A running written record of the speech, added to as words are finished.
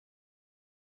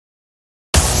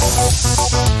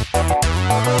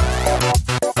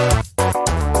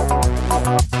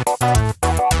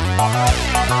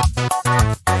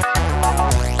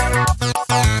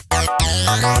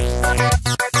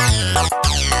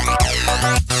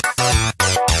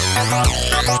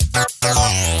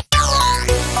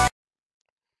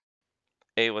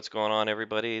what's going on,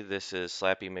 everybody? This is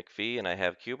Slappy McPhee, and I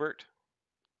have Cubert.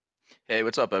 Hey,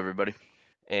 what's up, everybody?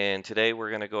 And today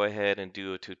we're going to go ahead and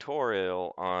do a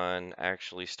tutorial on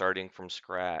actually starting from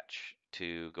scratch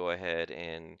to go ahead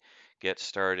and get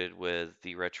started with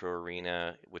the Retro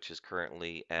Arena, which is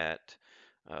currently at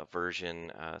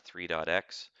version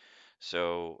 3.x.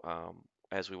 So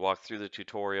as we walk through the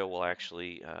tutorial, we'll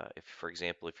actually, if for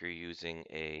example, if you're using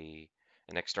an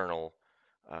external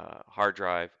hard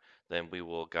drive, then we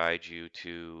will guide you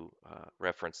to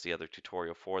reference the other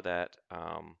tutorial for that.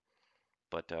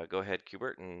 But go ahead,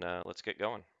 Cubert, and let's get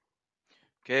going.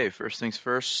 Okay, first things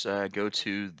first, go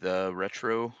to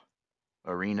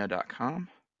theRetroArena.com.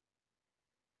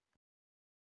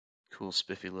 Cool,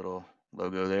 spiffy little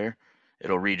logo there.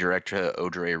 It'll redirect to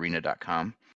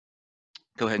ODreArena.com.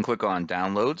 Go ahead and click on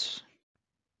Downloads,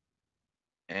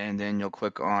 and then you'll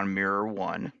click on Mirror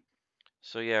 1.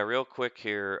 So yeah, real quick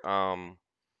here,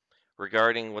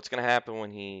 regarding what's going to happen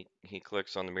when he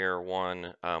clicks on the Mirror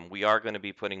 1, we are going to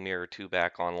be putting Mirror 2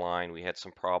 back online. We had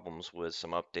some problems with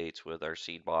some updates with our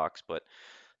seed box, but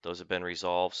those have been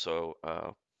resolved. So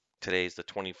today's the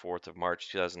 24th of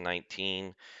March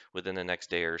 2019. Within the next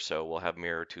day or so, we'll have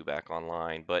Mirror 2 back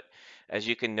online. But as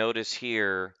you can notice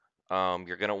here,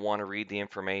 you're going to want to read the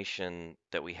information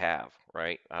that we have,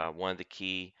 right? One of the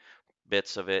key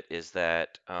bits of it is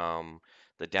that the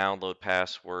download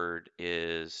password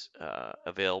is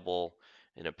available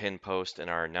in a pin post in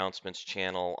our announcements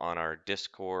channel on our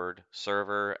Discord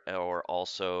server, or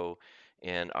also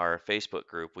in our Facebook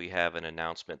group. We have an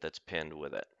announcement that's pinned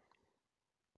with it.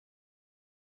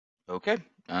 Okay,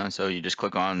 so you just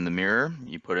click on the mirror,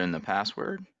 you put in the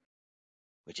password,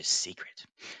 which is secret,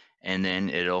 and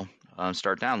then it'll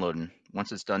start downloading.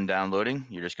 Once it's done downloading,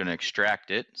 you're just going to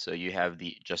extract it, so you have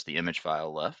just the image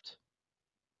file left.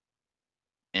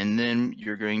 And then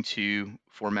you're going to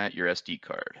format your SD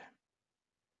card.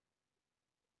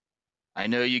 I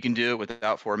know you can do it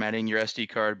without formatting your SD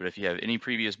card, but if you have any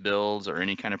previous builds or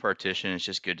any kind of partition, it's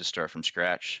just good to start from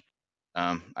scratch.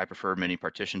 I prefer Mini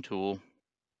Partition Tool,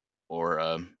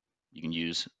 or you can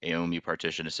use AOMEI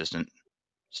Partition Assistant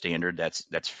Standard.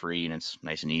 That's free and it's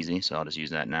nice and easy, so I'll just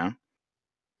use that now.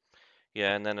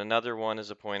 Yeah, and then another one as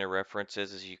a point of reference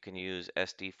is you can use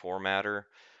SD formatter.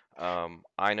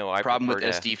 I know I Problem with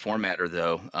prefer to. SD formatter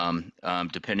though,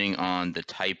 depending on the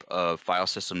type of file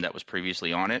system that was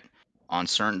previously on it, on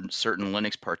certain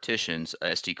Linux partitions,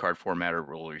 a SD card formatter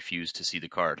will refuse to see the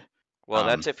card. Well,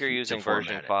 that's if you're To using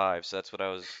version format it. 5, so that's what I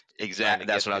was trying to Exactly.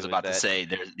 That's get what I was to, is about to that say.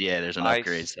 There's an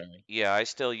upgrade. Sorry. yeah, I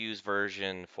still use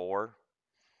version 4,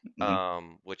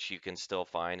 Mhm. which you can still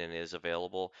find and is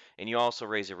available. And you also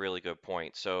raise a really good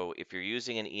point. So if you're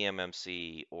using an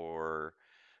eMMC, or,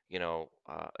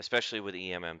 especially with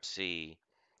eMMC,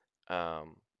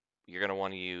 you're going to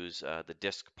want to use the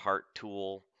disk part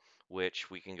tool, which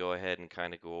we can go ahead and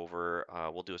kind of go over.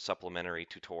 We'll do a supplementary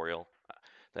tutorial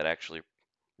that actually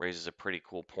raises a pretty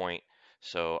cool point.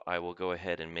 So I will go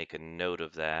ahead and make a note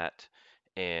of that,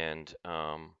 and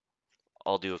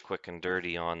I'll do a quick and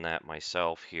dirty on that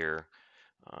myself here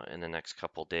in the next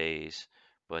couple days.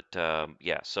 But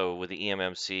yeah, so with the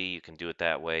eMMC, you can do it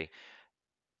that way.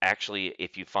 Actually,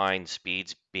 if you find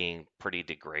speeds being pretty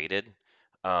degraded,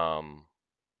 um,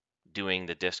 doing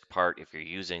the disk part, if you're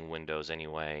using Windows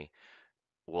anyway,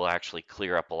 will actually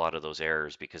clear up a lot of those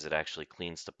errors, because it actually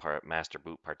cleans the master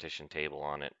boot partition table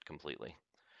on it completely.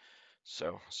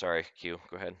 So, sorry, Q,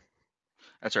 go ahead.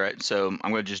 That's all right. So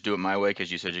I'm going to just do it my way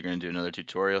because you said you're going to do another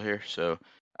tutorial here. So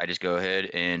I just go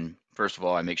ahead and first of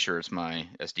all, I make sure it's my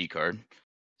SD card.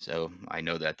 So I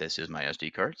know that this is my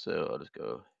SD card. So I'll just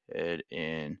go ahead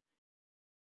and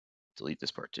delete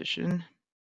this partition.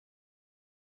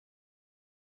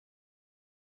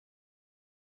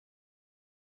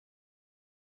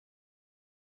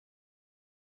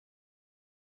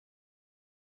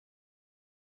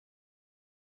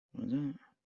 What is it?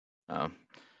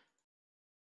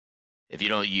 If you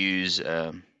don't use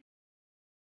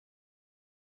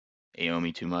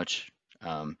AOMEI too much,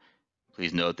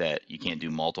 please note that you can't do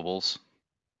multiples.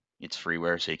 It's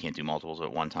freeware, so you can't do multiples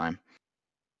at one time.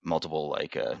 Multiple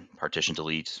like partition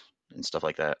deletes and stuff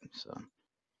like that. So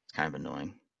it's kind of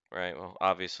annoying. Right. Well,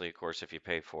 obviously, of course, if you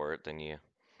pay for it, then you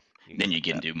Then get you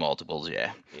can that, do multiples,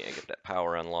 yeah. get that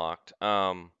power unlocked.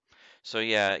 So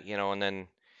yeah, and then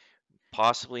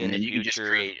possibly in And the then you can just future.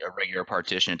 create a regular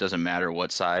partition. It doesn't matter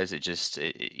what size. It just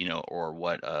or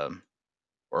what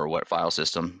file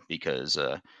system, because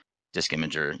disk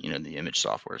imager, the image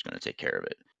software is going to take care of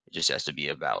it. It just has to be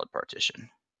a valid partition.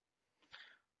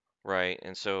 Right.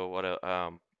 And so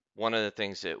one of the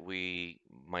things that we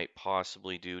might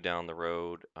possibly do down the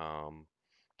road,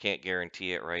 can't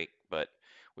guarantee it, right? But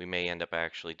we may end up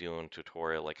actually doing a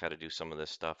tutorial like how to do some of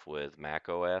this stuff with Mac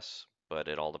OS, but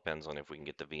it all depends on if we can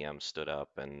get the VM stood up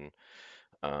and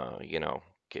you know,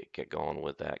 get going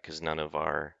with that because none of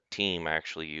our team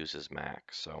actually uses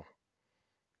Mac. So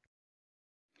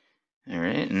All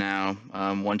right, now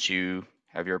once you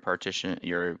have your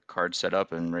card set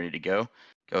up and ready to go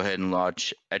ahead and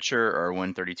launch Etcher or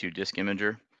Win32 Disk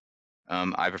Imager.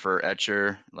 I prefer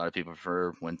Etcher. A lot of people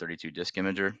prefer Win32 Disk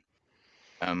Imager.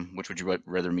 Which would you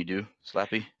rather me do,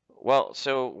 Slappy? well,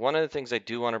 so one of the things I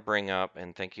do want to bring up,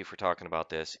 and thank you for talking about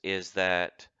this, is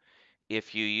that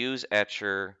if you use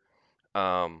Etcher,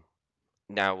 um,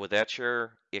 now with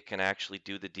Etcher, it can actually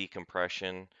do the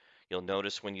decompression. You'll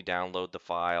notice when you download the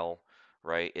file,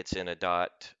 right, it's in a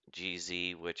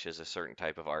 .gz, which is a certain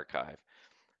type of archive.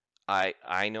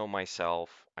 I know myself,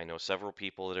 I know several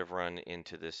people that have run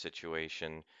into this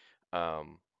situation.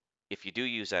 Um, if you do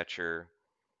use Etcher,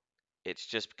 it's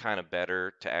just kind of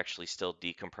better to actually still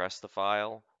decompress the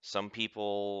file. Some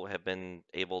people have been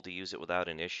able to use it without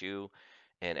an issue,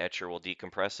 and Etcher will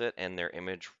decompress it, and their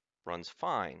image runs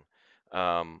fine.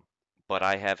 Um, but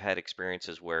I have had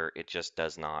experiences where it just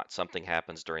does not. Something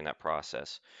happens during that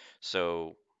process.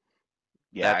 So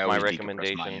Yeah, I that's my always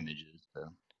decompress my recommendation. images. So.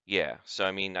 Yeah, so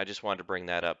I mean, I just wanted to bring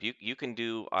that up. You can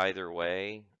do either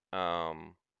way.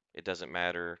 It doesn't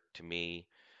matter to me,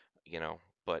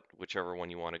 but whichever one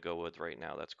you want to go with right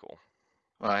now, that's cool.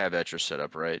 Well, I have Etcher set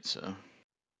up right, so I'll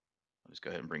just go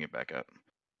ahead and bring it back up.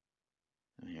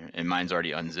 Here. And mine's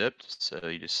already unzipped, so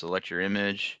you just select your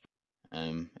image.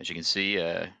 As you can see,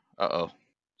 uh-oh,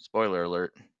 spoiler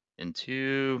alert,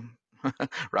 into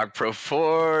Rock Pro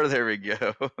 4, there we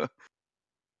go.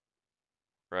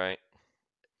 Right.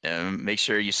 Make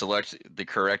sure you select the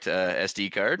correct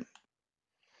SD card.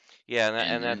 Yeah, and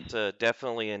And then that's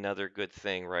definitely another good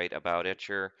thing, right, about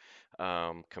Etcher,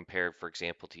 compared, for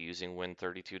example, to using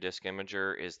Win32 Disk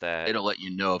Imager, is that it'll let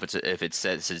you know if it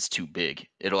says it's too big.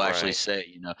 It'll actually right, say,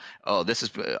 oh, this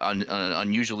is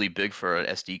unusually big for an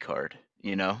SD card,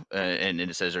 and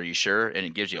it says, are you sure? And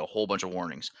it gives you a whole bunch of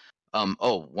warnings.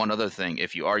 Oh, one other thing,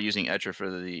 if you are using Etcher for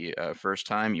the first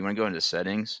time, you want to go into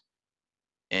settings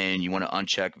and you want to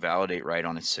uncheck validate write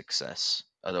on its success.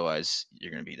 Otherwise,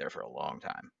 you're going to be there for a long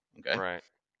time. Okay. right.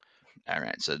 All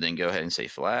right. So then go ahead and say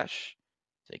flash,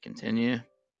 say continue.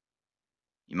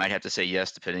 You might have to say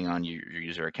yes depending on your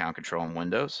user account control in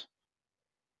Windows,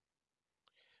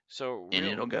 So and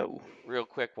real it'll go. real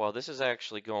quick, while this is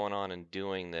actually going on and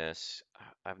doing this,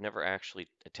 I've never actually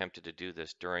attempted to do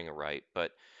this during a write,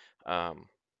 but um,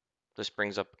 this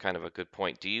brings up kind of a good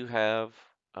point. Do you have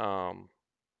um,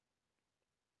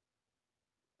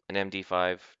 an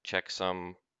MD5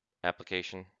 checksum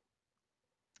application?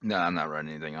 No, I'm not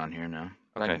running anything on here now,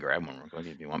 but I can Okay. grab one real quick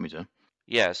if you want me to.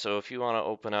 Yeah, so if you want to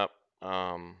open up,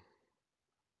 um,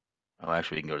 Oh,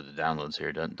 actually, we can go to the downloads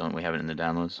here. Don't we have it in the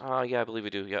downloads? yeah, I believe we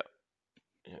do. Yep.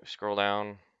 Scroll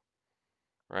down,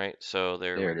 right? So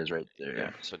there There we, it is right yeah.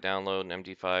 there. So download an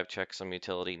MD5, checksum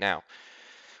utility. Now,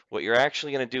 what you're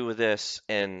actually going to do with this,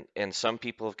 and some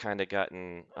people have kind of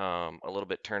gotten a little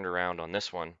bit turned around on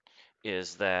this one,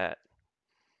 is that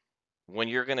when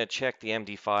you're going to check the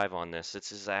MD5 on this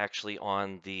is actually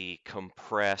on the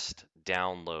compressed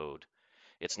download.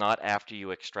 It's not after you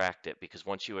extract it, because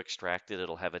once you extract it,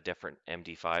 it'll have a different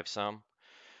MD5 sum.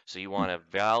 So you Hmm. want to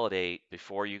validate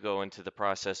before you go into the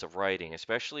process of writing,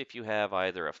 especially if you have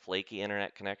either a flaky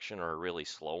internet connection or a really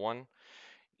slow one.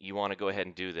 You want to go ahead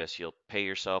and do this. You'll pay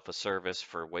yourself a service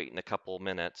for waiting a couple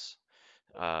minutes,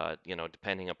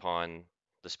 depending upon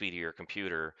the speed of your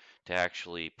computer, to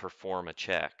actually perform a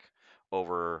check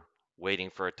over waiting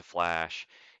for it to flash,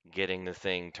 getting the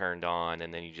thing turned on,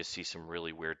 and then you just see some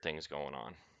really weird things going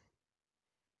on.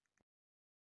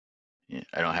 Yeah,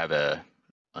 I don't have a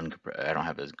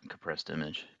compressed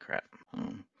image. Crap.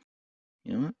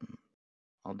 You know what?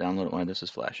 I'll download it while this is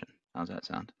flashing. How's that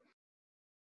sound?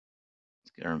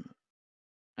 Let's get our,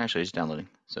 actually, it's downloading,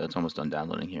 so it's almost done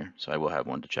downloading here. So I will have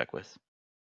one to check with.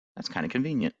 That's kind of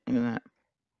convenient. Look at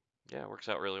Yeah, it works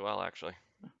out really well, actually.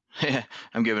 that. Yeah,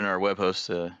 I'm giving our web hosts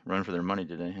a run for their money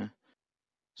today, huh?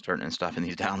 Starting and stopping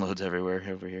these downloads everywhere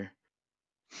over here.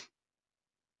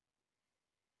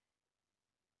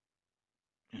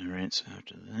 All right, so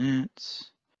after that.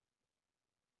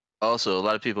 Also, a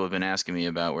lot of people have been asking me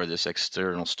about where this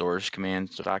external storage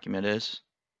command document is.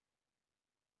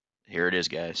 Here it is,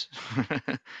 guys.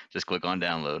 Just click on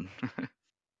download.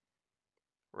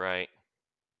 Right.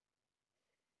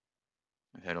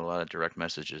 I've had a lot of direct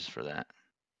messages for that.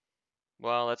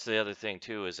 Well, that's the other thing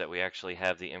too, is that we actually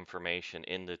have the information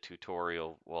in the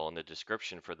tutorial, well, in the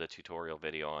description for the tutorial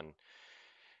video on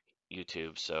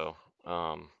YouTube. So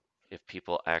if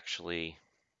people actually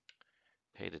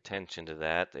paid attention to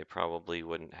that, they probably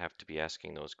wouldn't have to be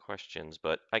asking those questions.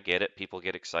 But I get it. People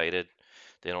get excited.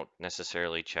 They don't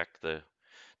necessarily check the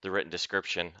written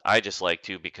description. I just like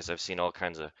to because I've seen all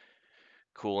kinds of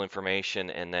cool information.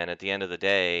 And then at the end of the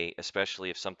day, especially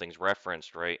if something's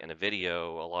referenced right in a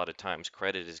video, a lot of times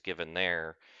credit is given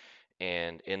there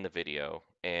and in the video,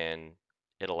 and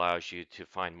it allows you to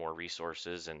find more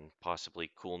resources and possibly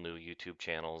cool new YouTube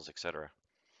channels, etc.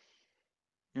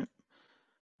 Yep.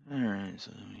 All right,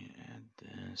 so let me add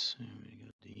this. Here we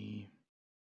go. D.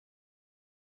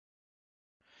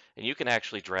 And you can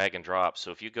actually drag and drop. So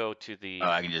if you go to Oh, the,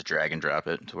 I can just drag and drop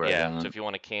it to where I yeah, so want. if you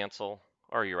want to cancel,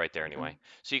 or you're right there anyway.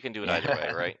 So you can do it either way,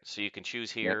 Yeah. right? So you can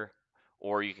choose Yep. here,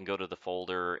 or you can go to the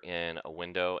folder in a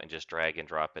window and just drag and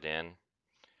drop it in.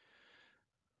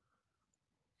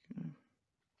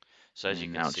 So as you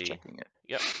And can now it's see, checking it.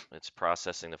 yep, it's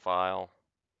processing the file.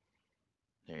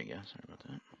 There you go. Sorry about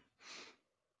that.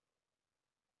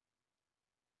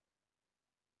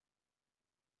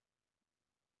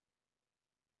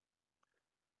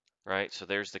 Right, so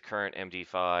there's the current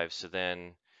MD5. So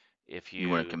then if You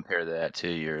want to you, compare that to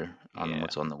your on yeah,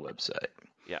 what's on the website.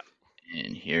 yeah,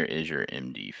 And here is your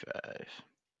MD5.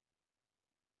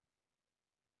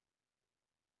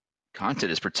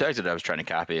 Content is protected. I was trying to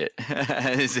copy it.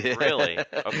 really?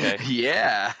 Okay.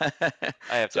 Yeah.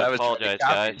 I have So to I was trying to apologize,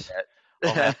 copy guys.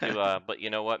 I'll have that. to, but you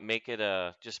know what? Make it,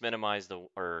 just minimize the,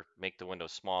 or make the window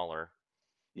smaller.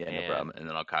 Yeah, no And problem. And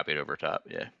then I'll copy it over top.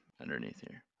 Yeah, underneath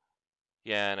here.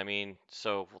 yeah, and I mean,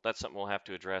 so that's something we'll have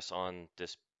to address on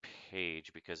this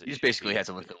page because You it just should basically be, have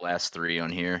to look at the last three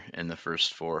on here and the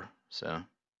first four. So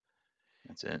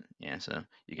that's it. Yeah, so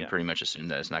you can yeah, pretty much assume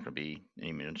that it's not going to be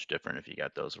any much different if you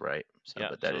got those right. So, yeah.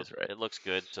 but that So is right. it looks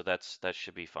good. So that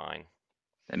should be fine.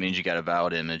 That means you got a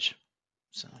valid image.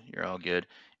 So you're all good.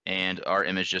 And our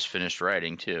image just finished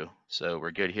writing too. So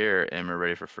we're good here and we're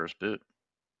ready for first boot.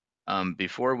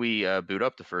 Before we boot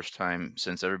up the first time,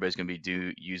 since everybody's going to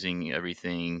be using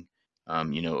everything,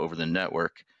 over the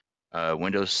network,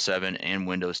 Windows 7 and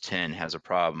Windows 10 has a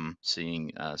problem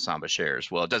seeing Samba shares.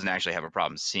 Well, it doesn't actually have a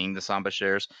problem seeing the Samba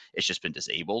shares. It's just been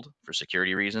disabled for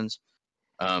security reasons.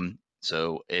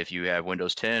 So if you have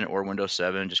Windows 10 or Windows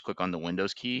 7, just click on the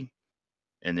Windows key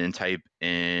and then type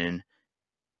in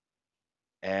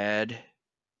add.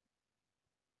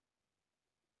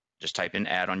 Just type in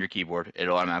add on your keyboard.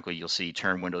 It'll automatically, you'll see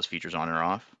turn Windows features on or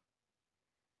off.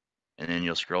 And then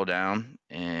you'll scroll down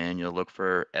and you'll look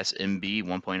for SMB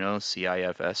 1.0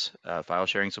 CIFS file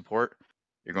sharing support.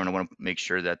 You're going to want to make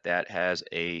sure that that has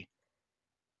an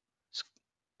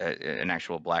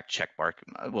actual black check mark,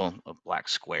 well, a black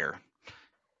square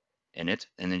in it,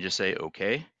 and then just say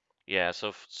OK. Yeah,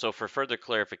 so for further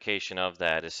clarification of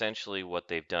that, essentially what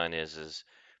they've done is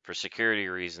for security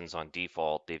reasons on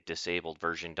default, they've disabled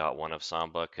version .1 of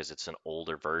Samba because it's an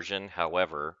older version.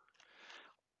 However,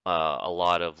 a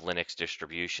lot of Linux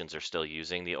distributions are still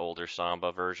using the older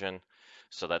Samba version,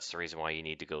 so that's the reason why you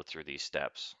need to go through these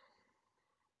steps.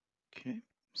 Okay.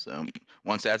 So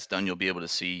once that's done, you'll be able to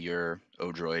see your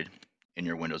Odroid in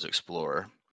your Windows Explorer,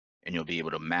 and you'll be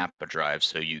able to map a drive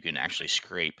so you can actually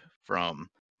scrape from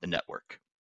the network.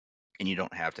 And you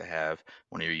don't have to have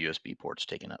one of your USB ports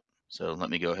taken up. So let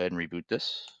me go ahead and reboot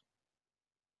this.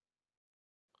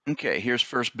 Okay, here's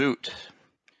first boot.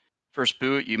 First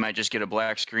boot, you might just get a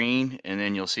black screen and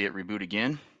then you'll see it reboot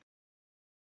again.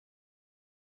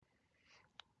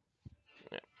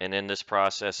 And in this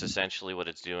process, essentially what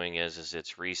it's doing is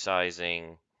it's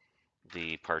resizing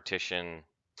the partition,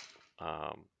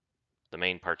 the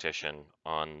main partition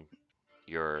on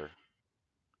your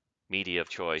media of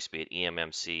choice, be it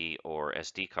eMMC or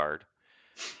SD card,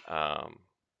 um,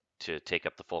 to take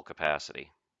up the full capacity.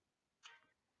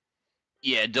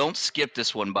 Yeah, don't skip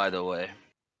this one, by the way.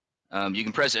 You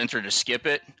can press enter to skip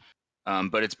it,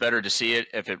 but it's better to see it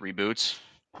if it reboots.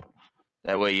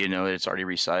 That way you know it's already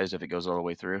resized if it goes all the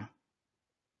way through.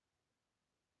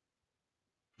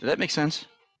 Did that make sense?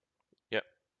 Yep.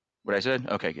 What I said?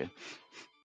 Okay, good.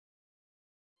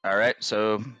 All right,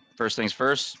 so first things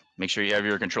first, make sure you have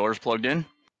your controllers plugged in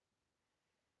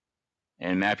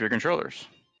and map your controllers.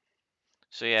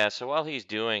 So yeah, so while he's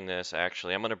doing this,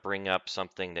 actually, I'm going to bring up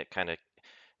something that kind of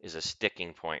is a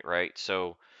sticking point, right?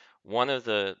 So one of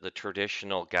the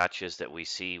traditional gotchas that we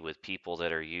see with people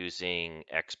that are using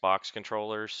Xbox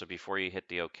controllers. So before you hit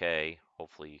the OK,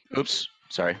 hopefully, Oops,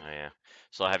 sorry. oh yeah.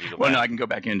 So I'll have you go Well, no, back. I can go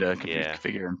back into Yeah,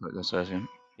 configure and put this. So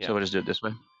yeah. we'll just do it this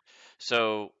way.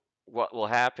 So what will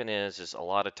happen is a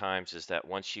lot of times is that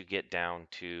once you get down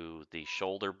to the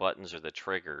shoulder buttons or the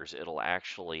triggers, it'll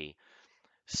actually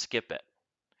skip it.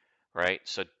 right?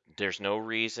 So there's no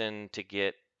reason to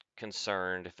get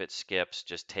concerned if it skips.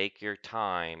 Just take your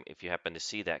time. If you happen to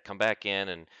see that, come back in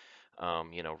and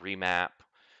remap.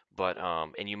 But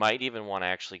and you might even want to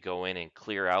actually go in and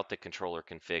clear out the controller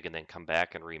config and then come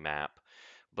back and remap.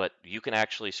 But you can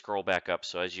actually scroll back up.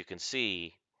 So as you can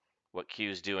see, what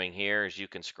Q's doing here is you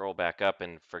can scroll back up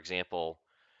and, for example,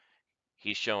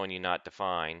 he's showing you not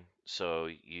define. So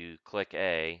you click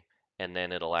A, and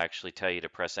then it'll actually tell you to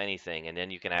press anything, and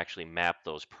then you can actually map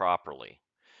those properly.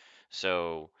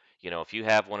 So, if you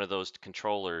have one of those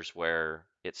controllers where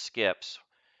it skips,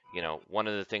 one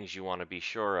of the things you want to be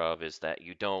sure of is that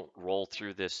you don't roll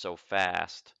through this so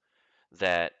fast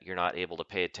that you're not able to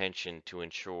pay attention to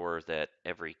ensure that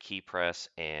every key press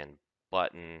and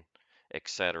button,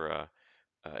 etc.,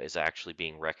 is actually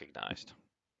being recognized.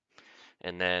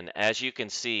 And then, as you can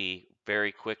see,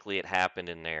 very quickly it happened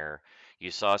in there.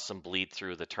 You saw some bleed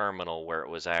through the terminal where it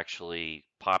was actually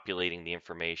populating the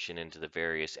information into the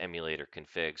various emulator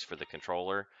configs for the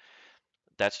controller.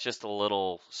 That's just a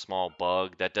little small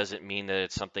bug. That doesn't mean that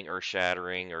it's something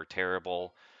earth-shattering or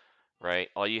terrible, right?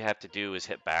 All you have to do is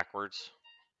hit backwards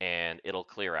and it'll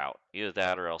clear out. Either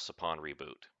that or else upon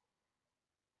reboot.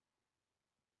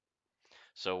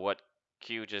 So what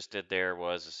Q just did there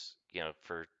was,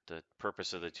 for the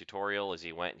purpose of the tutorial, is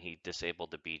he went and he disabled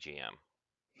the BGM.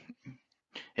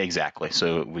 Exactly.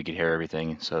 So we could hear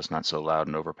everything, so it's not so loud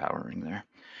and overpowering there.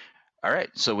 All right.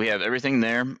 So we have everything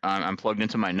there. I'm plugged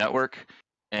into my network,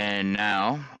 and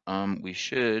now we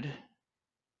should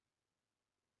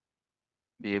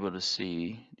be able to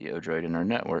see the Odroid in our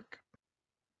network.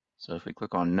 So if we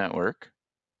click on network,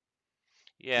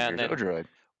 Yeah, and here's then Odroid.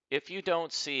 if you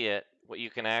don't see it, what you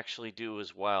can actually do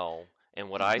as well, and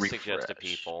what I suggest to Refresh.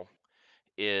 people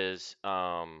is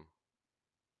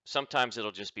sometimes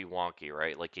it'll just be wonky,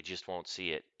 right? Like you just won't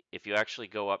see it. If you actually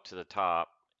go up to the top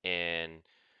and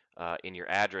in your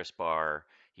address bar,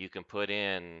 you can put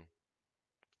in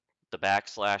the /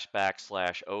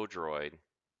 Odroid,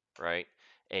 right?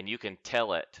 And you can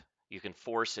tell it, you can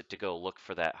force it to go look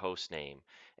for that host name.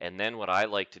 And then what I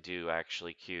like to do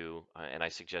actually, Q, and I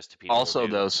suggest to people Also,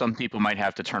 do. though, some people might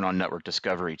have to turn on network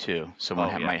discovery too.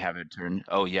 Someone Oh yeah, might have it turned.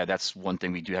 Oh yeah, that's one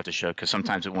thing we do have to show because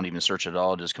sometimes it won't even search at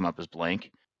all; it'll just come up as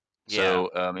blank. yeah,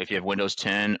 So if you have Windows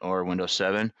 10 or Windows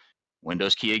 7,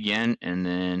 Windows key again, and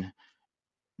then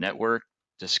network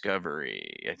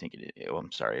discovery. I think it is. Oh,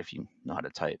 I'm sorry if you know how to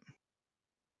type.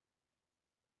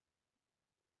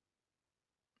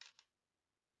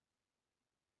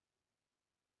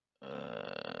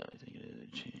 I think it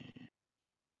is.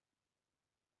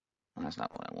 Oh, that's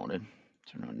not what I wanted.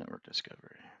 Turn on network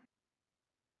discovery.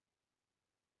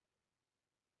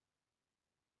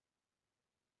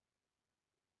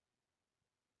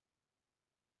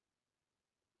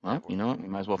 Well, you network. know what? We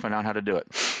might as well find out how to do it.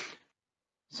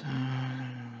 So,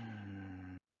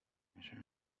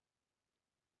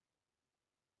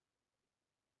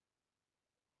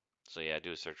 So yeah,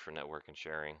 do a search for network and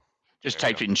sharing. just There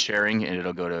you type go. in sharing and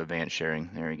it'll go to advanced sharing.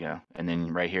 There you go. And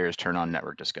then right here is turn on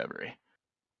network discovery.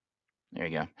 There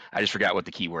you go. I just forgot what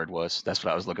the keyword was. That's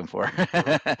what I was looking for.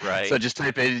 So Right. just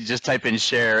type in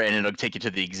share and it'll take you to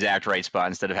the exact right spot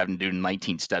instead of having to do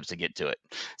 19 steps to get to it.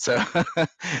 So so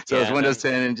it's Yeah, and Windows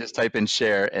then 10 and just type in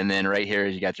share and then right here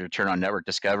you got your turn on network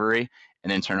discovery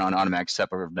and then turn on automatic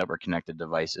separate of network connected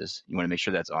devices. You want to make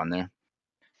sure that's on there.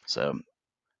 So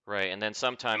right, and then you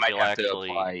sometimes might you'll have to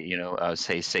actually apply,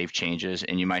 say save changes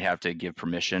and you might have to give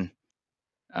permission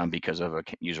because of a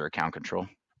user account control.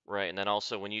 right, and then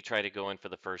also when you try to go in for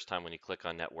the first time, when you click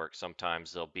on network,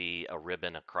 sometimes there'll be a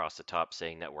ribbon across the top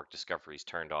saying network discovery is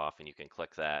turned off, and you can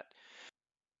click that.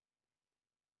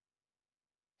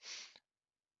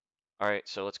 All right,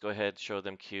 so let's go ahead and show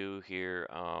them Q here.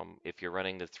 If you're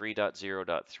running the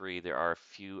 3.0.3, there are a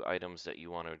few items that you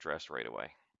want to address right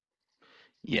away.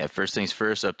 Yeah, first things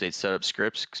first, update setup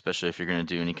scripts, especially if you're going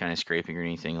to do any kind of scraping or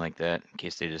anything like that, in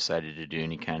case they decided to do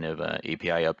any kind of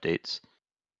API updates.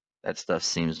 That stuff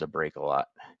seems to break a lot.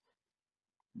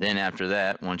 Then after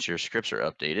that, once your scripts are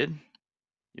updated,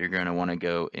 you're going to want to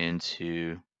go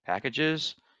into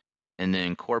packages and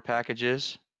then core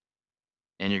packages.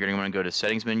 And you're going to want to go to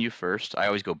settings menu first. I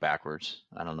always go backwards.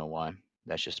 I don't know why.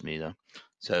 That's just me though.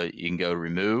 So you can go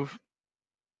remove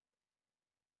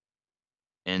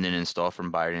and then install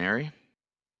from binary.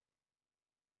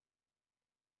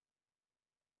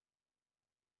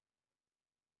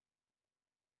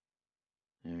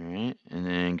 All right, and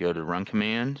then go to run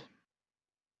command,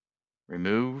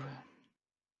 remove,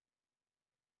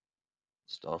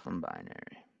 install from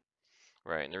binary.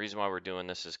 Right, and the reason why we're doing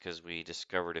this is because we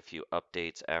discovered a few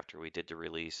updates after we did the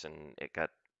release, and it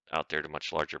got out there to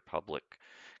much larger public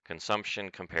consumption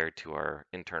compared to our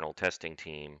internal testing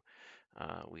team,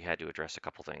 we had to address a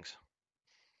couple things.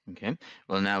 Okay,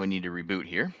 well now we need to reboot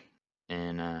here,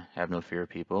 and have no fear,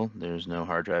 people. There's no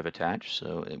hard drive attached,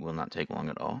 so it will not take long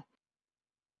at all.